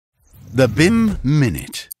The BIM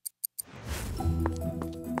Minute.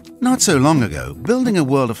 Not so long ago, building a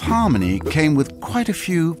world of harmony came with quite a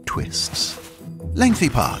few twists. Lengthy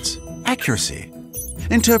parts, accuracy,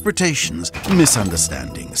 interpretations,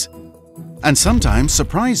 misunderstandings, and sometimes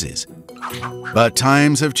surprises. But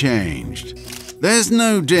times have changed. There's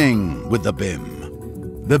no ding with the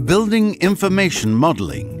BIM. The Building Information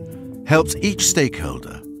Modeling helps each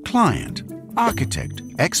stakeholder, client, architect,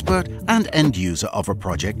 expert and end user of a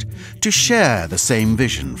project to share the same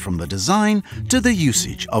vision from the design to the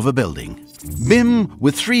usage of a building. BIM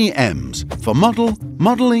with 3 M's for model,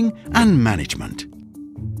 modeling and management.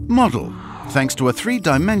 Model, thanks to a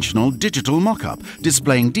 3-dimensional digital mock-up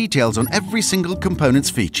displaying details on every single component's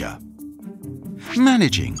feature.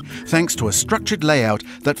 Managing, thanks to a structured layout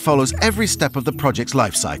that follows every step of the project's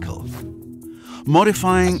life cycle.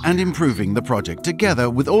 Modifying and improving the project together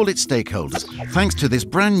with all its stakeholders thanks to this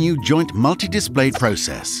brand new joint multi-displayed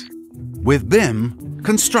process. With BIM,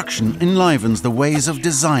 construction enlivens the ways of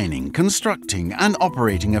designing, constructing and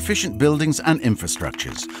operating efficient buildings and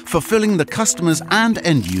infrastructures, fulfilling the customers' and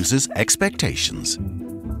end users' expectations.